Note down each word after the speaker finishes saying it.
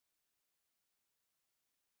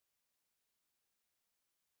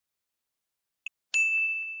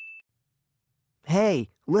Hey,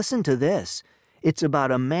 listen to this. It's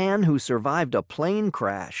about a man who survived a plane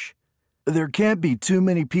crash. There can't be too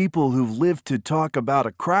many people who've lived to talk about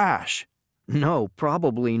a crash. No,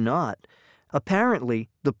 probably not. Apparently,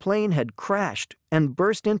 the plane had crashed and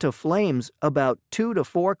burst into flames about 2 to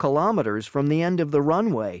 4 kilometers from the end of the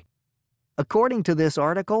runway. According to this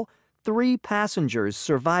article, 3 passengers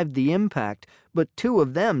survived the impact, but 2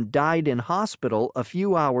 of them died in hospital a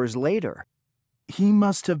few hours later. He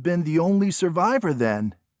must have been the only survivor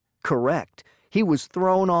then. Correct. He was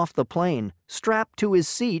thrown off the plane, strapped to his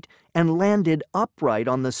seat, and landed upright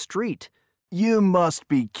on the street. You must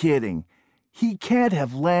be kidding. He can't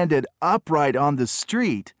have landed upright on the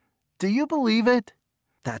street. Do you believe it?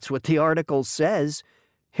 That's what the article says.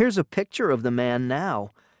 Here's a picture of the man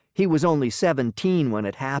now. He was only 17 when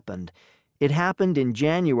it happened. It happened in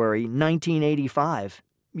January 1985.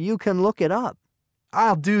 You can look it up.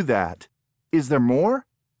 I'll do that. Is there more?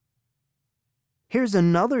 Here's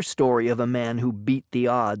another story of a man who beat the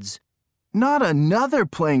odds. Not another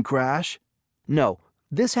plane crash. No,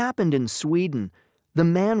 this happened in Sweden. The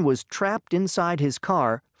man was trapped inside his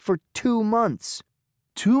car for 2 months.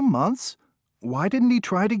 2 months? Why didn't he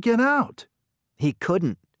try to get out? He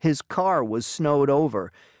couldn't. His car was snowed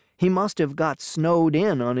over. He must have got snowed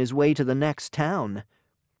in on his way to the next town.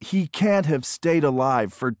 He can't have stayed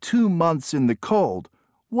alive for 2 months in the cold.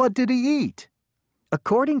 What did he eat?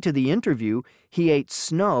 According to the interview, he ate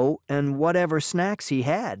snow and whatever snacks he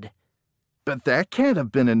had. But that can't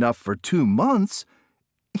have been enough for 2 months.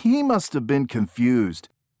 He must have been confused.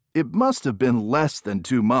 It must have been less than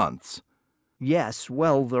 2 months. Yes,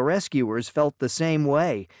 well, the rescuers felt the same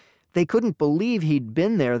way. They couldn't believe he'd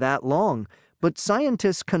been there that long, but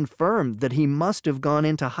scientists confirmed that he must have gone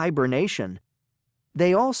into hibernation.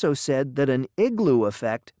 They also said that an igloo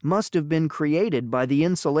effect must have been created by the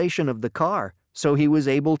insulation of the car, so he was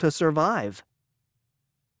able to survive.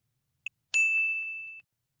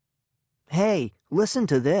 Hey, listen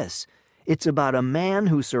to this. It's about a man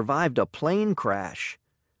who survived a plane crash.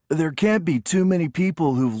 There can't be too many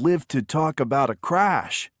people who've lived to talk about a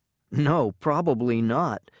crash. No, probably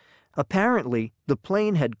not. Apparently, the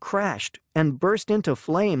plane had crashed and burst into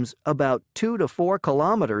flames about 2 to 4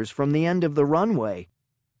 kilometers from the end of the runway.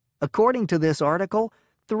 According to this article,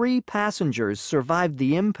 3 passengers survived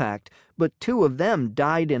the impact, but 2 of them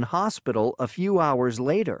died in hospital a few hours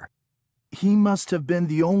later. He must have been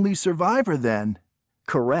the only survivor then.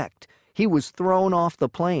 Correct. He was thrown off the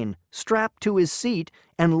plane, strapped to his seat,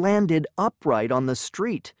 and landed upright on the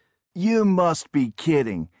street. You must be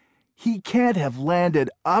kidding. He can't have landed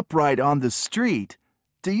upright on the street.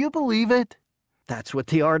 Do you believe it? That's what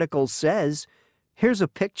the article says. Here's a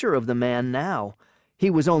picture of the man now. He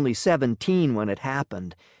was only 17 when it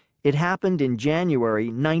happened. It happened in January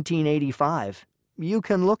 1985. You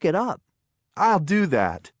can look it up. I'll do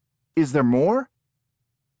that. Is there more?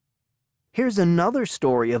 Here's another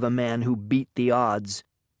story of a man who beat the odds.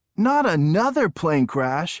 Not another plane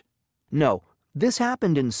crash. No, this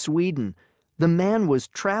happened in Sweden. The man was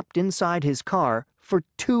trapped inside his car for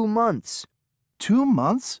 2 months. 2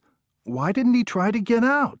 months? Why didn't he try to get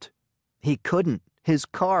out? He couldn't. His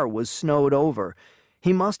car was snowed over.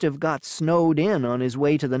 He must have got snowed in on his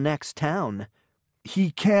way to the next town.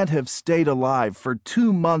 He can't have stayed alive for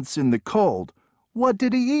 2 months in the cold. What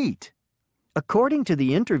did he eat? According to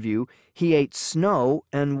the interview, he ate snow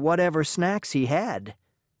and whatever snacks he had.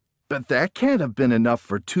 But that can't have been enough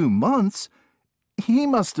for 2 months. He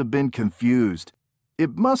must have been confused.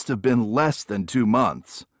 It must have been less than 2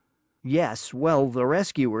 months. Yes, well, the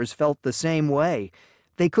rescuers felt the same way.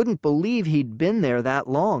 They couldn't believe he'd been there that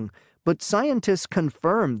long, but scientists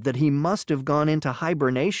confirmed that he must have gone into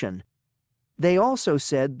hibernation. They also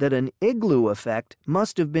said that an igloo effect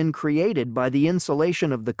must have been created by the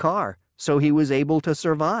insulation of the car, so he was able to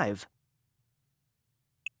survive.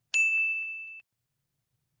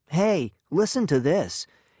 Hey, listen to this.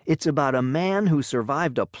 It's about a man who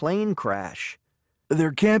survived a plane crash.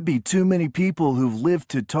 There can't be too many people who've lived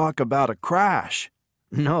to talk about a crash.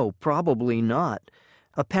 No, probably not.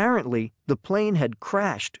 Apparently, the plane had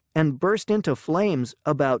crashed and burst into flames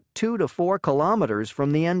about 2 to 4 kilometers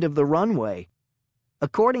from the end of the runway.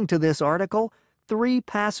 According to this article, 3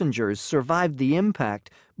 passengers survived the impact,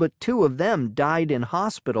 but 2 of them died in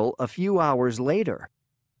hospital a few hours later.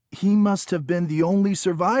 He must have been the only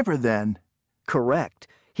survivor then. Correct.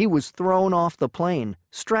 He was thrown off the plane,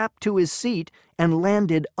 strapped to his seat, and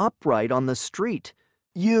landed upright on the street.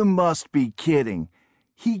 You must be kidding.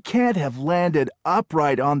 He can't have landed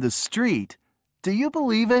upright on the street. Do you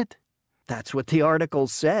believe it? That's what the article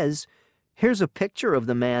says. Here's a picture of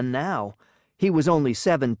the man now. He was only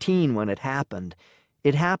 17 when it happened.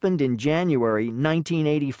 It happened in January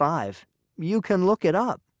 1985. You can look it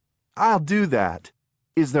up. I'll do that.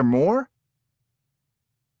 Is there more?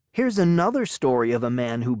 Here's another story of a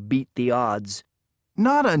man who beat the odds.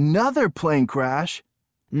 Not another plane crash.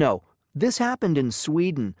 No, this happened in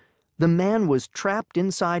Sweden. The man was trapped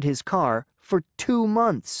inside his car for 2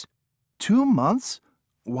 months. 2 months?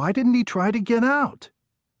 Why didn't he try to get out?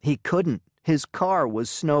 He couldn't. His car was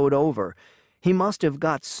snowed over. He must have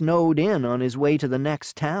got snowed in on his way to the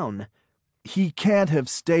next town. He can't have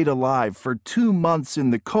stayed alive for 2 months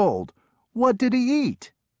in the cold. What did he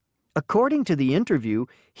eat? According to the interview,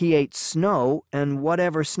 he ate snow and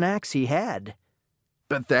whatever snacks he had.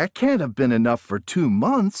 But that can't have been enough for 2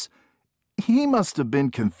 months. He must have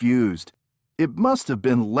been confused. It must have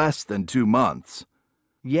been less than 2 months.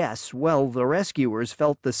 Yes, well, the rescuers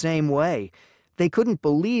felt the same way. They couldn't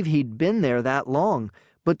believe he'd been there that long,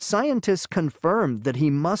 but scientists confirmed that he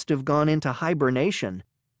must have gone into hibernation.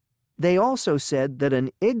 They also said that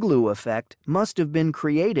an igloo effect must have been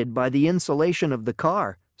created by the insulation of the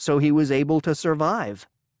car, so he was able to survive.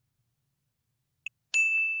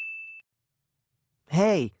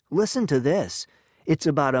 Hey, listen to this. It's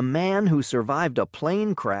about a man who survived a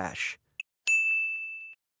plane crash.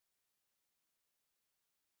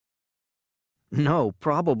 No,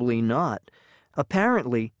 probably not.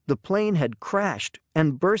 Apparently, the plane had crashed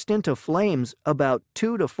and burst into flames about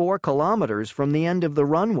 2 to 4 kilometers from the end of the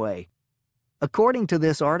runway. According to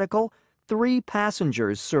this article, 3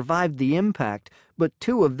 passengers survived the impact, but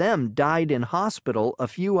 2 of them died in hospital a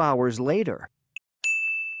few hours later.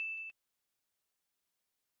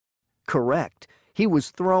 Correct. He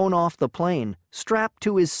was thrown off the plane, strapped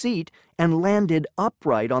to his seat, and landed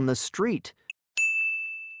upright on the street.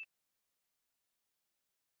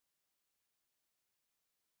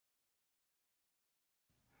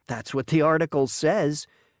 That's what the article says.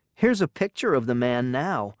 Here's a picture of the man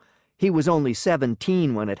now. He was only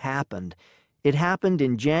 17 when it happened. It happened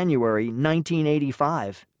in January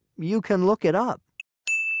 1985. You can look it up.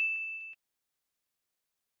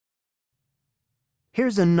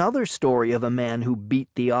 Here's another story of a man who beat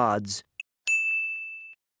the odds.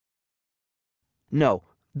 No,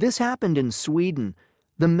 this happened in Sweden.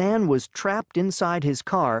 The man was trapped inside his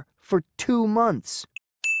car for 2 months.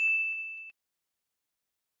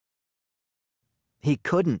 He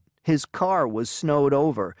couldn't. His car was snowed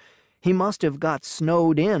over. He must have got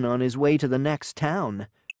snowed in on his way to the next town.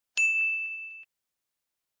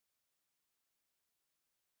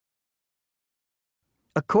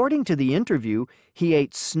 According to the interview, he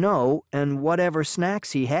ate snow and whatever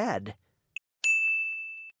snacks he had.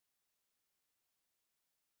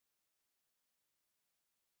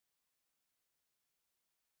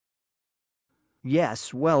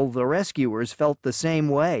 Yes, well, the rescuers felt the same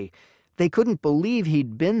way. They couldn't believe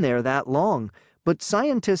he'd been there that long, but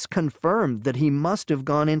scientists confirmed that he must have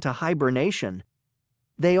gone into hibernation.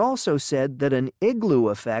 They also said that an igloo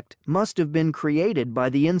effect must have been created by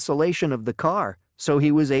the insulation of the car, so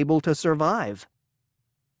he was able to survive.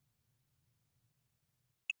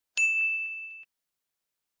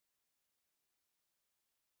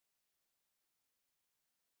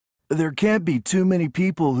 There can't be too many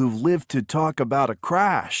people who've lived to talk about a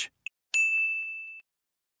crash.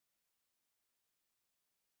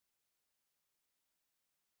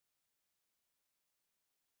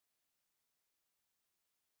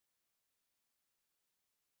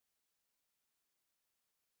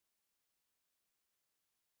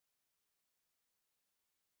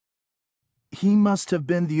 He must have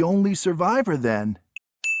been the only survivor then.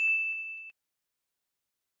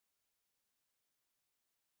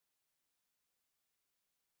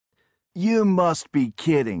 You must be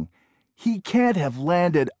kidding. He can't have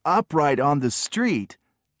landed upright on the street.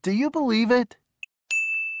 Do you believe it?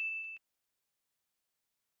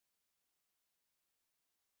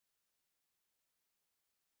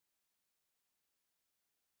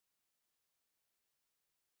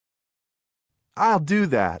 I'll do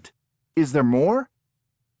that. Is there more?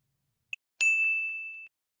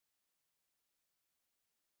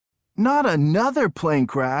 Not another plane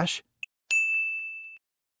crash.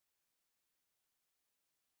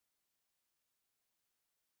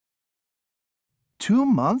 "2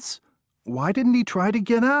 months? Why didn't he try to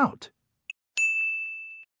get out?"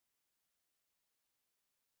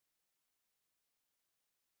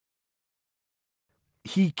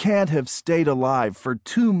 He can't have stayed alive for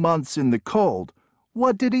 2 months in the cold.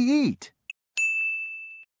 What did he eat?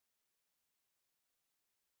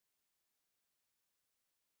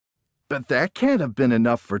 But that can't have been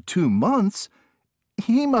enough for 2 months.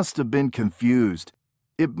 He must have been confused.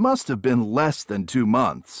 It must have been less than 2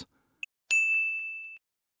 months.